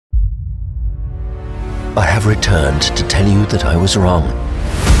I have returned to tell you that I was wrong.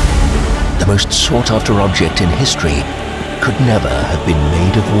 The most sought-after object in history could never have been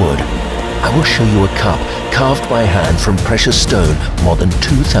made of wood. I will show you a cup carved by hand from precious stone more than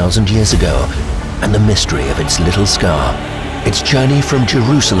 2,000 years ago, and the mystery of its little scar, its journey from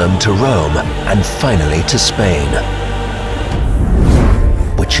Jerusalem to Rome and finally to Spain,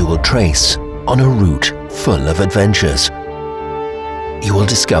 which you will trace on a route full of adventures. You will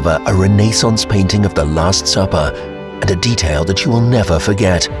discover a Renaissance painting of the Last Supper and a detail that you will never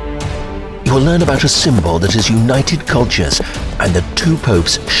forget. You will learn about a symbol that has united cultures and that two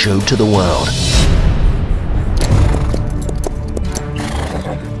popes showed to the world.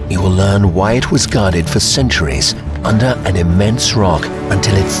 You will learn why it was guarded for centuries under an immense rock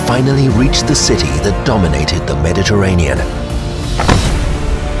until it finally reached the city that dominated the Mediterranean.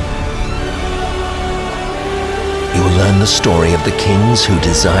 You will learn the story of the kings who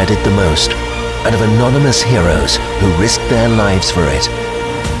desired it the most and of anonymous heroes who risked their lives for it.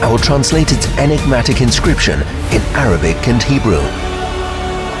 I will translate its enigmatic inscription in Arabic and Hebrew.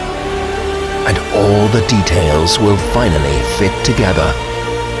 And all the details will finally fit together.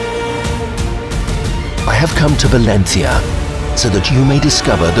 I have come to Valencia so that you may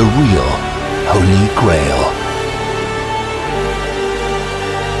discover the real Holy Grail.